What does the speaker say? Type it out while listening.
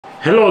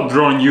Hello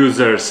drone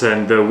users,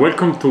 and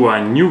welcome to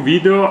a new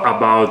video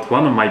about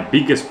one of my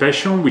biggest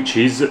passions, which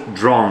is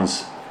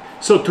drones.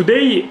 So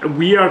today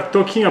we are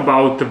talking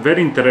about a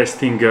very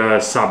interesting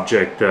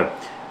subject.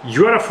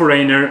 You are a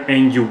foreigner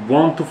and you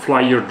want to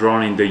fly your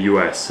drone in the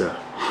US.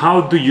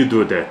 How do you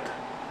do that?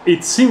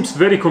 It seems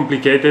very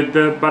complicated,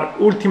 but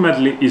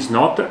ultimately is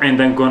not, and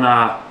I'm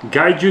gonna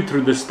guide you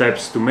through the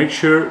steps to make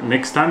sure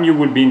next time you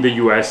will be in the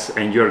US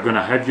and you're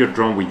gonna have your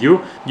drone with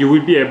you, you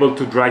will be able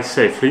to drive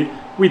safely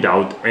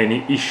without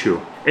any issue.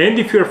 And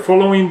if you're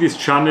following this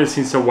channel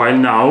since a while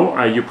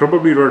now, you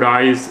probably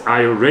realized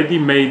I already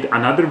made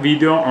another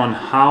video on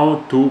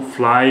how to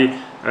fly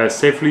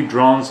safely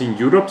drones in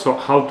Europe, so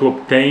how to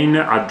obtain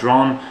a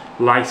drone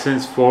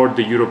license for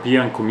the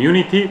European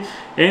community.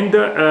 And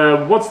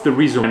what's the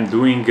reason I'm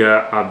doing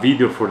a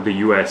video for the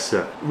US?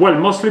 Well,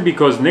 mostly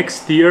because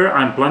next year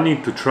I'm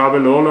planning to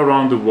travel all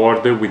around the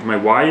world with my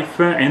wife,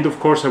 and of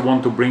course I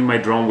want to bring my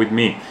drone with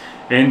me.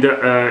 And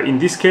in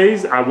this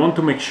case, I want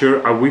to make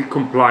sure I will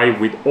comply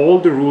with all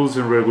the rules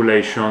and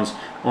regulations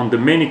on the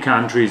many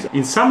countries.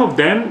 In some of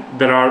them,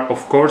 there are,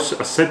 of course,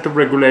 a set of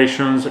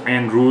regulations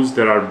and rules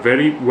that are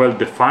very well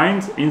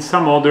defined. In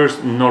some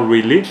others, not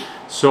really.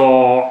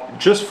 So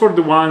just for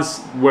the ones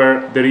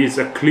where there is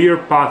a clear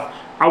path,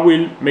 I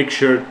will make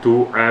sure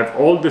to have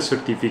all the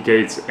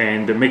certificates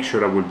and make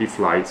sure I will be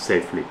flying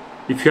safely.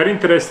 If you are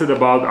interested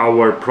about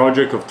our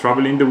project of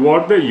traveling the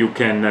world, you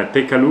can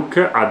take a look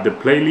at the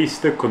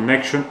playlist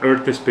Connection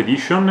Earth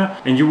Expedition,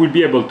 and you will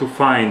be able to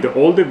find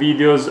all the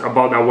videos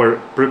about our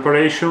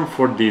preparation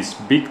for this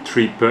big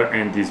trip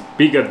and this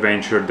big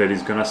adventure that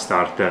is gonna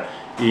start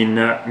in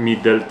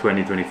middle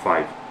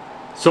 2025.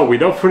 So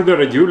without further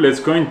ado, let's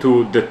go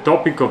into the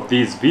topic of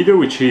this video,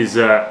 which is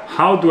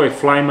how do I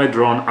fly my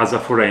drone as a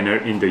foreigner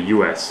in the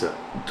US?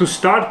 To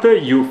start,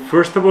 you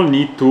first of all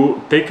need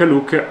to take a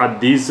look at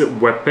this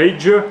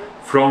webpage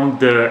from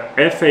the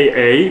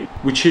FAA,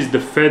 which is the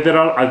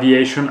Federal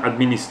Aviation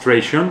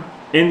Administration.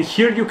 And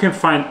here you can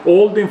find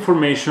all the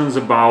information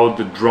about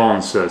the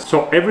drones.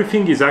 So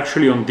everything is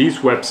actually on this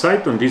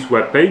website, on this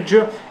webpage,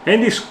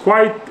 and it's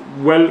quite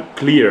well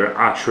clear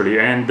actually.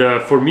 And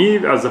for me,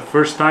 as a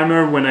first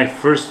timer, when I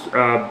first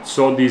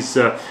saw this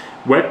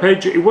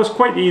webpage, it was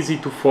quite easy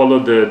to follow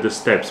the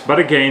steps. But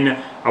again,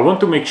 I want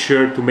to make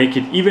sure to make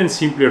it even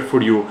simpler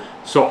for you,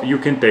 so you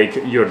can take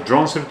your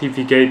drone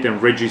certificate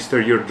and register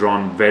your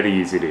drone very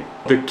easily.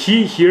 The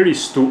key here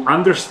is to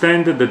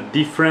understand the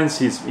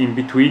differences in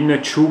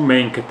between two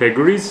main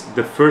categories.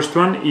 The first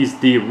one is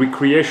the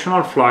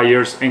recreational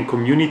flyers and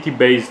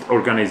community-based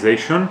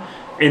organization,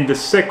 and the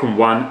second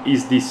one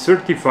is the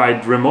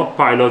certified remote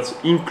pilots,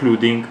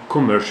 including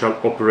commercial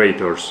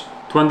operators.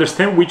 To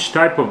understand which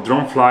type of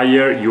drone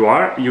flyer you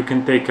are, you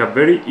can take a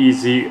very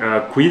easy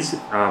quiz,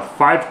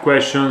 5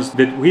 questions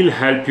that will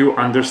help you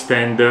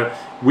understand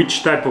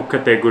which type of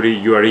category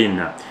you are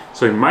in.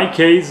 So in my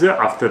case,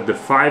 after the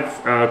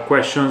 5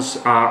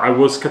 questions, I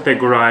was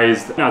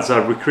categorized as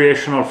a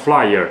recreational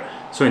flyer.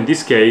 So in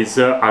this case,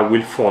 I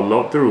will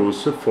follow the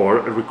rules for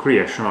a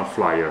recreational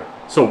flyer.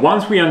 So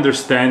once we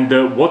understand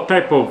what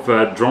type of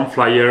drone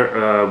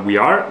flyer we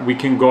are, we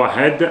can go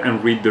ahead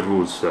and read the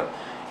rules.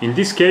 In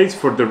this case,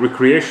 for the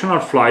recreational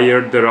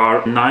flyer, there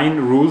are 9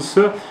 rules.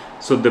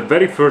 So the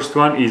very first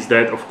one is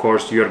that, of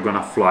course, you are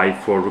gonna fly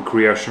for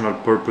recreational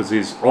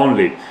purposes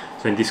only.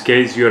 So in this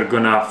case, you are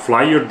gonna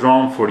fly your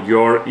drone for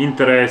your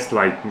interest,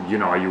 like, you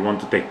know, you want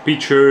to take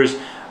pictures,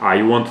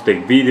 you want to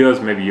take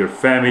videos, maybe your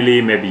family,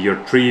 maybe your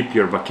trip,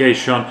 your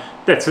vacation.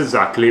 That's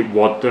exactly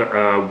what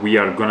we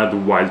are gonna do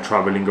while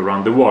traveling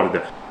around the world.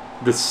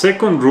 The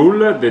second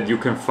rule that you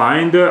can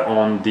find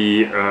on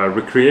the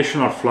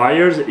recreational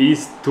flyers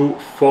is to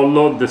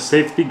follow the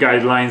safety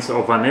guidelines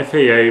of an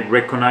FAA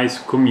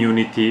recognized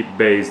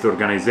community-based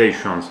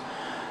organizations.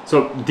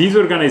 So these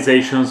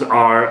organizations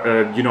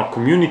are, you know,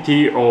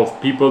 community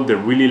of people that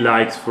really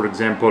likes, for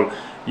example,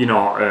 you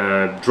know,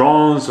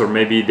 drones, or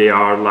maybe they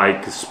are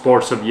like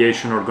sports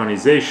aviation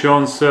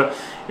organizations.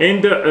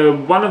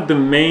 And one of the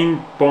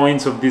main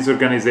points of this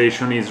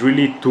organization is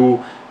really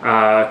to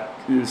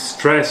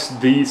stress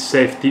the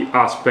safety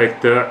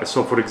aspect.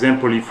 So for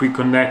example, if we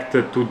connect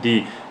to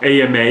the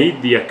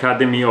AMA, the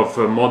Academy of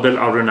Model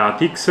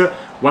Aeronautics,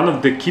 one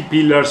of the key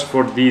pillars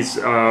for this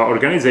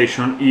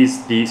organization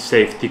is the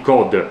safety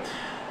code.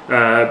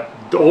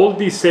 All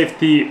these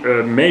safety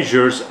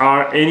measures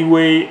are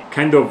anyway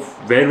kind of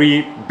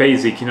very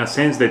basic, in a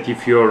sense that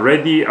if you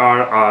already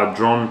are a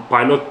drone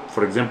pilot,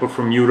 for example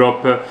from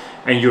Europe,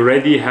 and you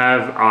already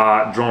have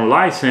a drone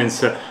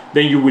license,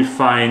 then you will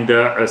find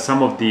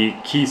some of the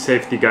key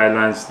safety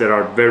guidelines that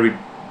are very,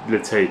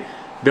 let's say,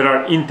 that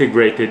are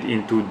integrated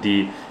into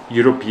the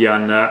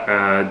European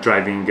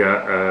driving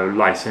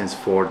license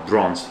for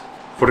drones.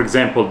 For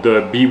example,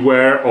 the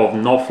beware of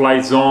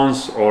no-fly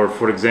zones, or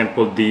for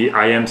example the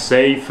I am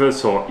safe,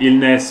 so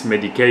illness,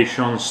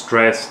 medication,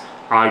 stress,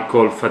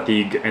 alcohol,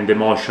 fatigue and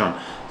emotion.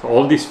 So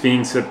all these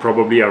things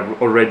probably are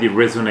already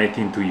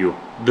resonating to you.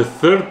 The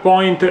third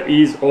point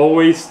is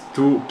always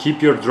to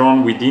keep your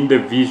drone within the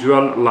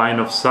visual line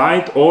of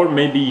sight, or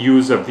maybe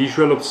use a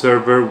visual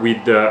observer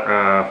with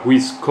who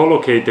is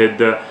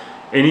co-located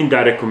and in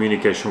direct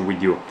communication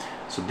with you.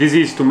 So this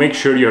is to make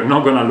sure you're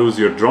not gonna lose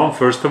your drone,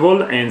 first of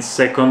all, and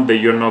second, that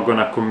you're not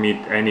gonna commit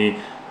any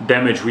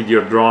damage with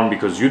your drone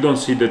because you don't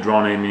see the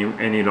drone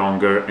any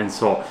longer, and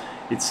so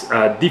it's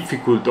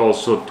difficult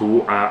also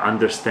to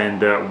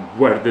understand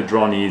where the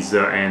drone is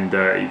and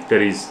if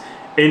there is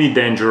any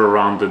danger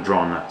around the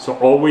drone. So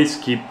always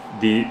keep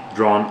the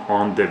drone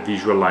on the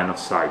visual line of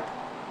sight.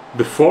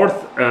 The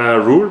fourth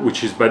rule,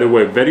 which is by the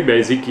way very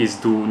basic, is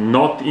to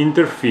not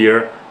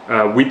interfere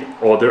with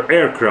other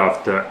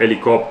aircraft,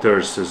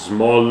 helicopters,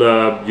 small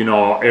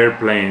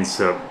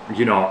airplanes,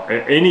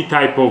 any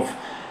type of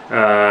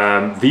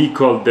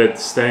vehicle that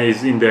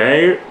stays in the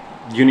air.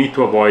 You need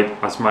to avoid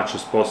as much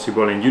as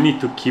possible, and you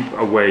need to keep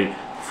away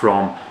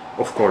from,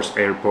 of course,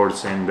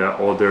 airports and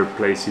other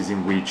places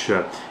in which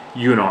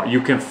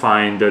you can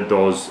find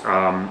those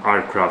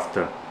aircraft.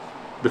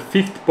 The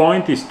fifth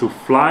point is to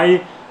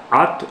fly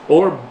at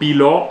or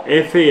below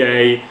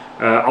FAA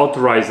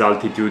authorized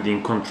altitude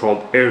in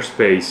controlled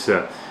airspace,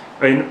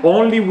 and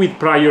only with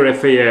prior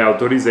FAA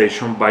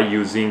authorization by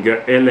using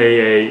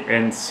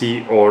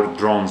LAANC or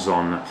drone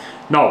zone.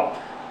 Now,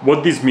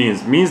 what this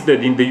means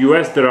that in the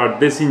US there are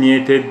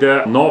designated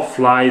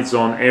no-fly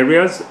zone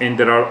areas, and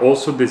there are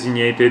also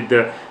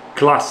designated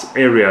class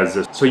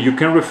areas. So you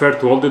can refer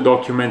to all the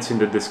documents in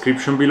the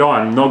description below.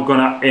 I'm not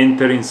gonna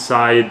enter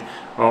inside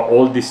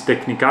all these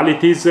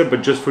technicalities,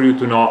 but just for you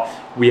to know,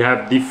 we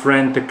have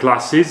different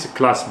classes: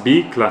 Class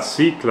B, Class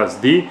C, Class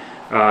D,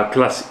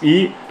 Class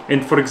E.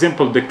 And for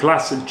example, the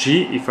Class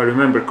G, if I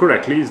remember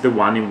correctly, is the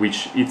one in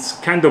which it's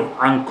kind of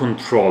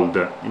uncontrolled,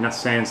 in a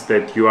sense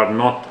that you are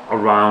not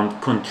around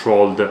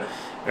controlled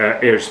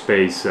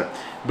airspace,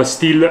 but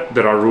still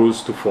there are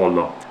rules to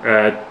follow.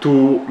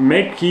 To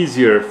make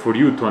easier for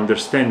you to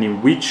understand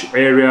in which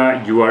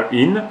area you are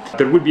in,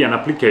 there will be an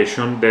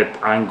application that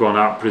I'm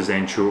gonna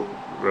present you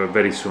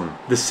very soon.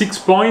 The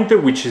sixth point,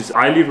 which is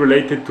highly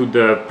related to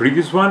the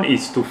previous one,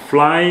 is to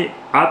fly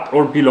at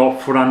or below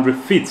 400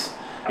 feet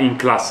in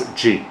Class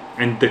G.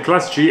 And the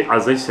Class G,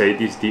 as I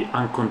said, is the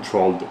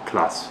uncontrolled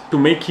class. To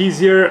make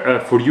easier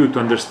for you to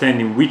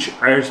understand in which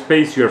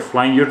airspace you are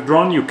flying your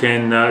drone, you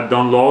can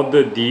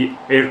download the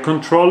Air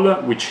Control,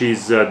 which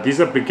is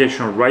this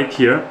application right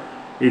here.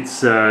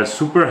 It's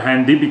super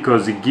handy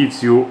because it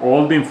gives you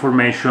all the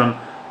information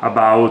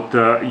about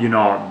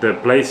the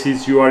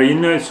places you are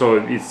in. So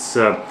it's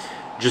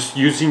just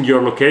using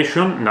your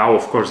location. Now,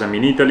 of course, I'm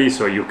in Italy,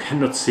 so you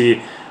cannot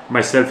see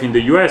myself in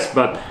the US,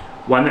 but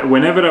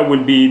whenever I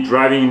will be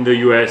driving in the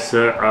US,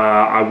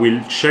 I will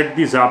check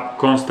this up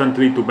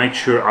constantly to make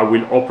sure I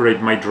will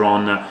operate my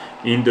drone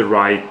in the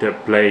right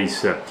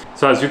place.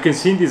 So as you can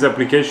see in this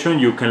application,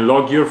 you can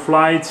log your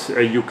flights,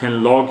 you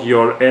can log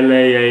your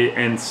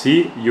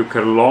LAANC, you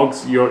can log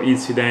your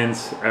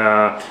incidents,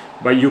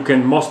 but you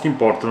can most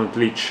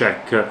importantly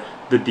check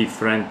the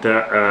different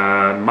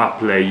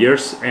map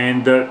layers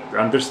and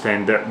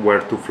understand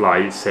where to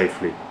fly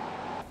safely.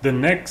 The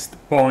next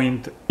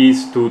point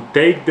is to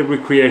take the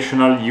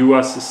recreational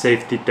US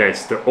safety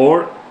test,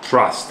 or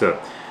TRUST.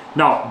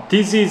 Now,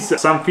 this is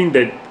something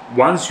that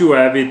once you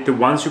have it,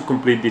 once you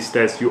complete this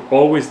test, you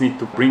always need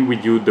to bring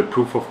with you the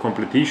proof of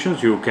completion.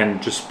 You can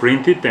just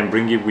print it and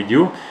bring it with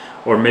you,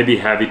 or maybe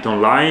have it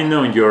online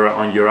on your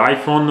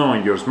iPhone,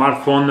 on your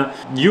smartphone.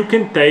 You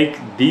can take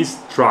this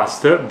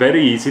TRUST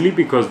very easily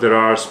because there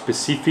are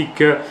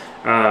specific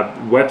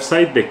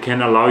website that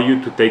can allow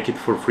you to take it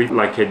for free,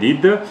 like I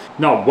did.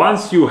 Now,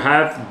 once you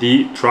have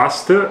the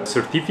TRUST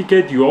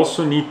certificate, you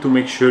also need to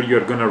make sure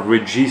you're gonna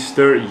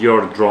register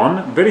your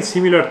drone, very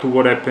similar to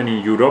what happened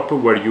in Europe,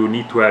 where you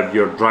need to have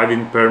your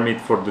driving permit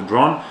for the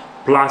drone,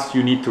 plus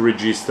you need to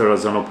register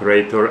as an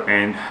operator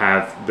and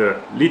have the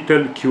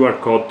little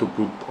QR code to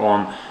put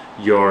on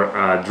your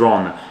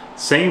drone.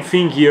 Same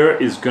thing here,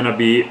 is gonna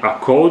be a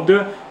code,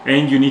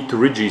 and you need to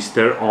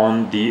register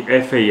on the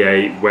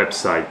FAA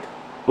website.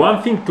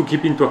 One thing to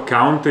keep into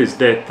account is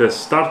that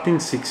starting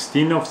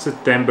 16th of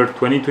September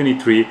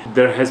 2023,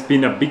 there has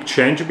been a big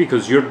change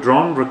because your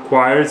drone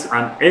requires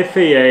an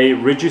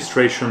FAA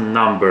registration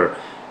number,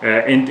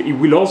 and it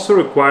will also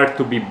require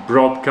to be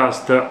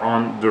broadcast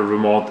on the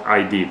remote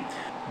ID.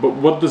 But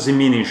what does it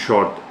mean in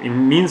short? It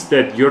means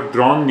that your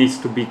drone needs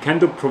to be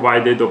kind of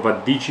provided of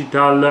a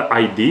digital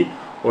ID,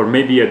 or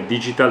maybe a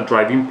digital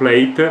driving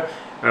plate,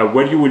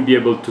 where you will be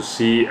able to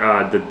see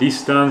the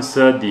distance,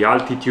 the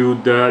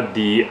altitude,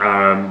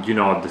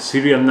 the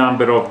serial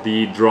number of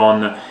the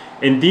drone,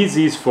 and this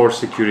is for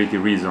security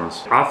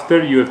reasons.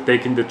 After you have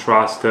taken the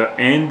TRUST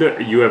and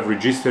you have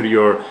registered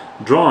your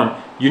drone,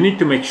 you need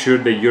to make sure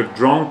that your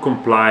drone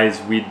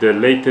complies with the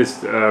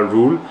latest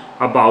rule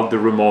about the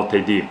remote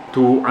ID.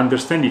 To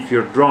understand if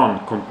your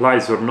drone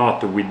complies or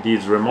not with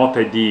this remote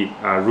ID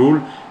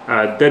rule,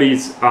 there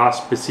is a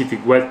specific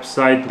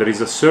website, there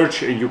is a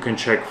search, and you can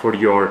check for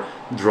your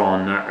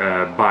drone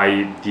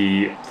by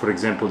the, for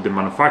example, the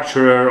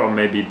manufacturer or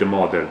maybe the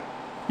model.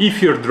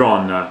 If your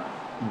drone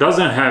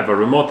doesn't have a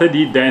remote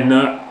ID,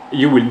 then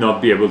you will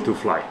not be able to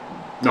fly.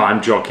 No,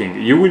 I'm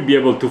joking. You will be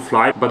able to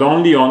fly, but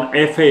only on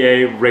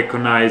FAA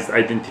recognized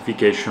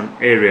identification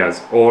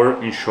areas,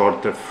 or in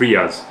short,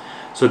 FRIAs.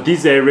 So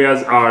these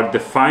areas are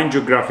defined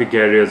geographic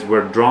areas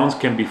where drones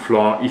can be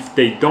flown if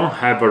they don't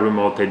have a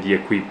remote ID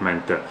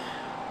equipment.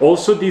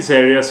 Also, these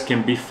areas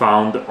can be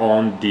found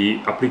on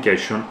the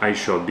application I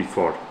showed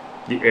before,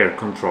 the air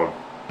control.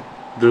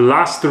 The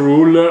last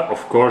rule,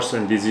 of course,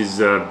 and this is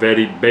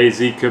very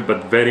basic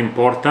but very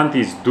important,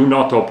 is do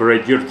not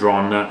operate your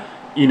drone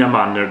in a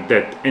manner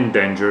that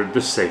endangers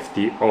the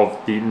safety of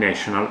the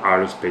national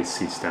aerospace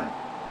system.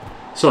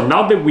 So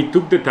now that we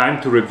took the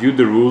time to review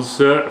the rules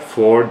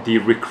for the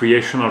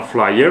recreational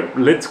flyer,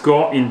 let's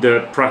go in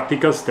the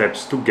practical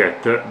steps to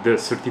get the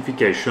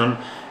certification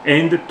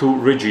and to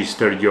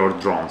register your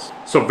drones.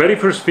 So very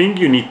first thing,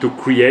 you need to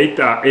create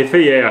a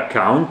FAA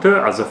account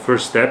as a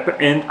first step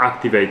and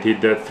activate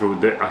it through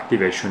the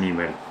activation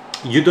email.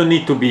 You don't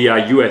need to be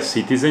a US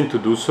citizen to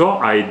do so.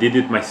 I did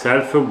it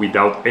myself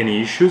without any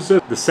issues.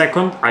 The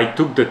second, I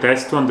took the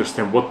test to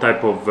understand what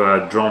type of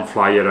drone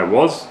flyer I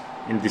was.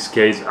 In this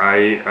case,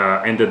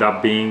 I ended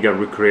up being a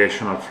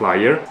recreational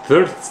flyer.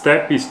 Third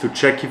step is to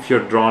check if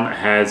your drone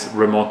has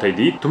remote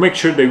ID to make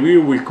sure that we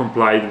will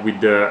comply with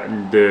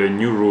the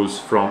new rules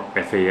from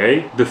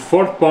FAA. The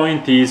fourth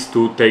point is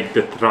to take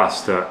the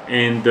trust,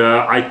 and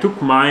I took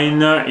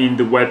mine in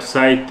the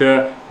website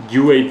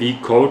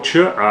UAV Coach,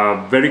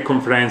 a very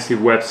comprehensive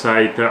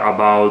website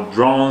about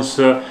drones,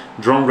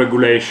 drone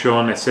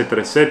regulation, etc.,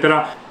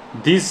 etc.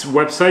 This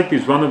website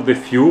is one of the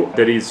few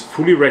that is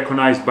fully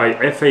recognized by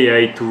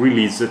FAA to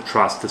release a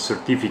trust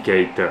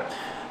certificate.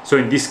 So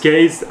in this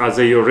case, as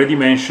I already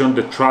mentioned,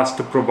 the trust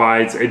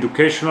provides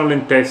educational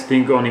and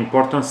testing on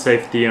important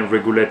safety and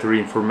regulatory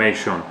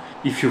information.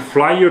 If you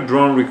fly your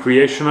drone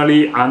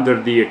recreationally under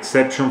the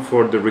exception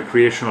for the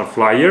recreational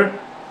flyer,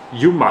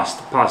 you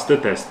must pass the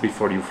test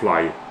before you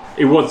fly.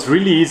 It was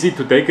really easy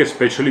to take,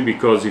 especially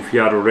because if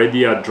you are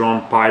already a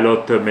drone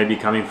pilot, maybe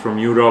coming from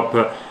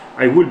Europe,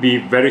 it will be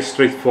very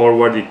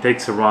straightforward. It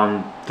takes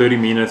around 30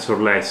 minutes or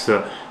less.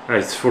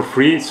 It's for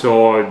free,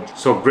 so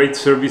great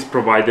service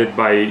provided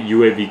by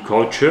UAV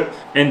Coach.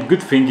 And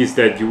good thing is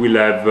that you will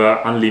have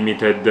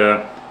unlimited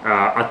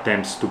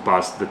attempts to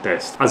pass the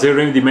test. As I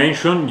already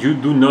mentioned, you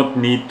do not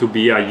need to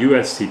be a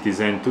US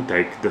citizen to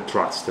take the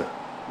trust.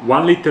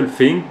 One little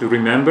thing to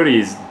remember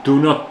is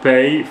do not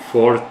pay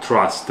for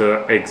trust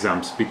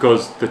exams,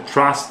 because the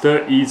trust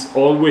is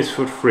always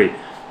for free.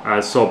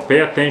 So pay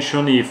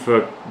attention if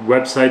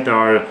websites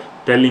are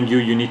telling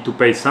you need to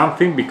pay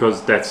something,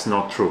 because that's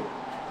not true.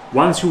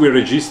 Once you will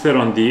register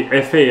on the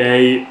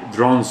FAA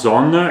drone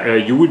zone,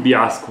 you will be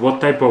asked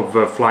what type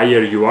of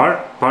flyer you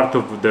are, part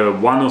of the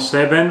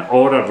 107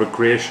 or a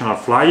recreational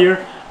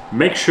flyer.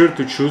 Make sure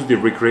to choose the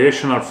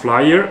recreational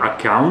flyer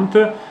account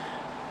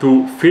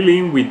to fill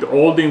in with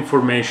all the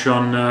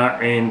information,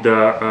 and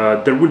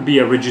there will be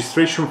a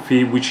registration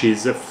fee which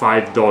is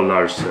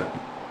 $5.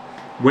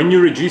 When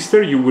you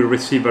register, you will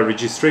receive a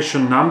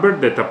registration number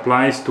that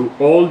applies to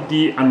all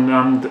the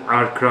unmanned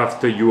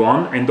aircraft you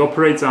own and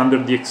operates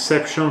under the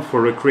exception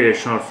for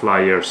recreational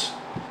flyers.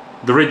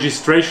 The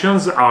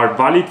registrations are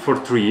valid for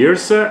 3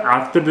 years.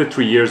 After the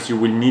 3 years, you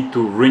will need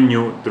to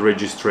renew the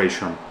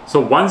registration. So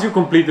once you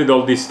completed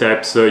all these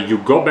steps, you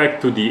go back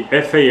to the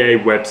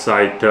FAA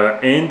website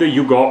and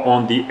you go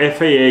on the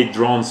FAA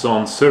Drone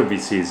Zone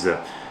Services.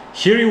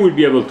 Here you will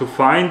be able to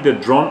find the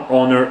drone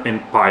owner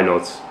and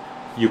pilots.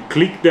 You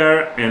click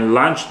there and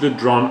launch the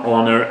drone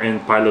owner and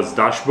pilot's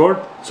dashboard.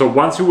 So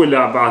once you will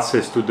have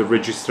access to the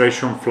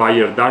registration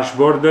flyer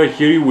dashboard,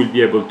 here you will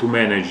be able to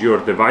manage your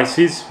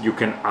devices. You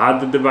can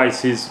add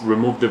devices,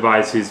 remove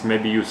devices.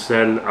 Maybe you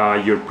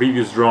sell your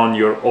previous drone,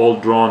 your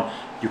old drone.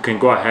 You can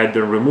go ahead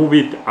and remove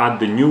it,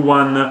 add the new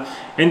one.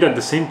 And at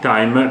the same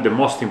time, the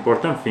most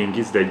important thing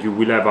is that you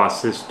will have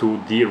access to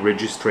the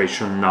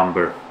registration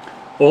number.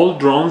 All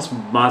drones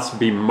must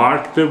be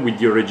marked with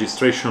your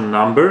registration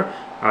number.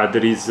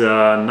 There is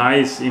a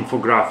nice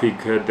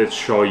infographic that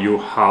shows you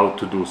how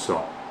to do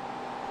so.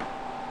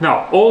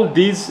 Now, all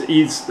this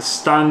is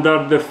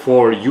standard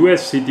for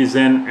US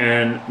citizen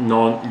and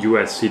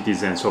non-US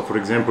citizen. So for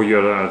example,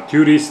 you're a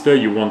tourist,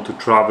 you want to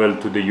travel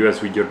to the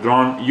US with your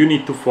drone, you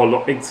need to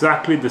follow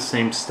exactly the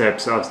same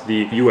steps as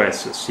the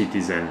US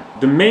citizen.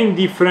 The main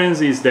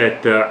difference is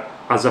that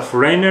as a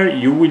foreigner,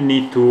 you will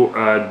need to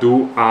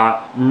do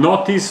a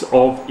notice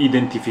of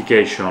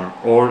identification,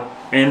 or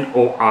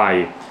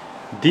NOI.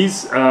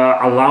 This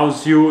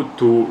allows you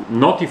to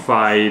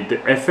notify the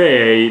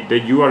FAA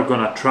that you are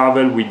gonna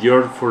travel with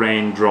your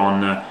foreign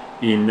drone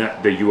in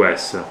the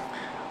US.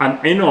 An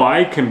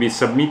NOI can be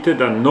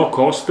submitted at no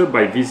cost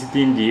by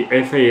visiting the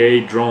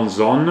FAA drone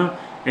zone,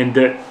 and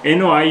the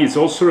NOI is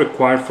also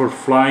required for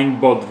flying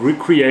both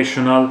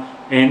recreational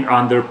and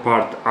under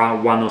part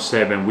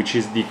 107, which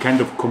is the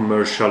kind of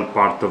commercial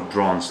part of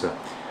drones.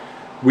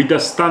 with a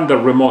standard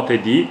remote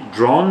ID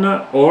drone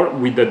or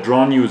with a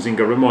drone using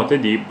a remote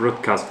ID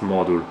broadcast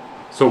module.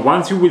 So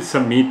once you will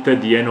submit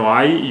the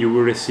NOI, you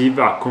will receive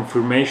a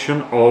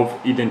confirmation of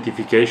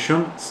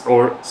identification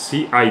or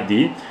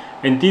CID,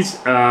 and this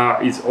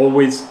is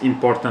always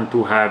important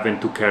to have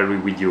and to carry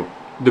with you.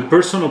 The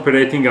person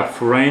operating a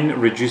foreign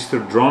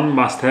registered drone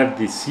must have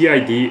the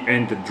CID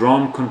and the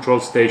drone control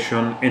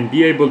station and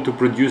be able to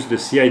produce the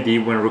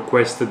CID when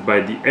requested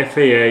by the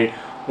FAA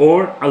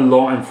or a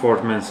law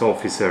enforcement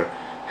officer.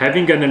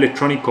 Having an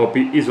electronic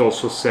copy is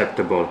also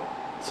acceptable.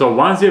 So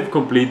once you have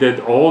completed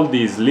all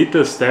these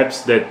little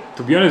steps that,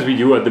 to be honest with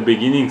you, at the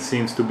beginning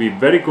seems to be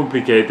very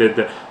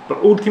complicated, but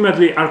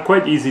ultimately are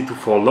quite easy to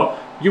follow,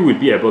 you will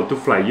be able to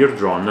fly your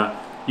drone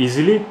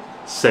easily,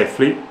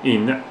 safely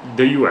in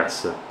the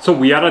US. So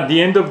we are at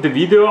the end of the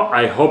video.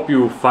 I hope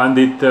you found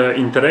it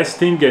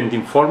interesting and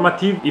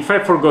informative. If I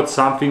forgot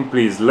something,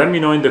 please let me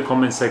know in the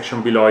comment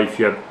section below. If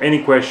you have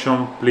any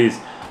question, please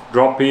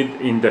drop it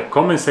in the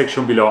comment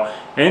section below.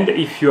 And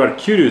if you are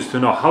curious to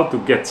know how to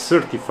get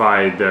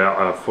certified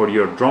for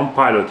your drone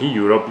pilot in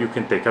Europe, you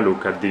can take a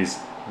look at this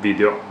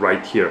video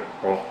right here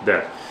or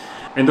there.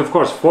 And of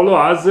course, follow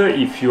us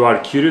if you are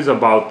curious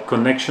about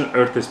Connection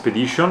Earth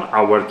Expedition,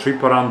 our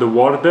trip around the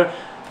world.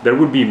 There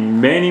will be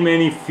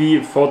many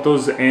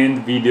photos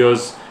and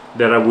videos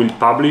that I will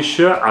publish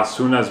as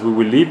soon as we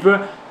will leave.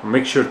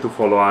 Make sure to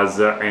follow us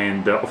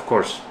and of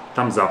course,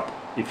 thumbs up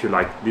if you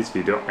like this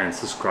video and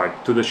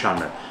subscribe to the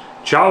channel.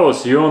 Ciao,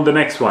 see you on the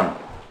next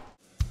one.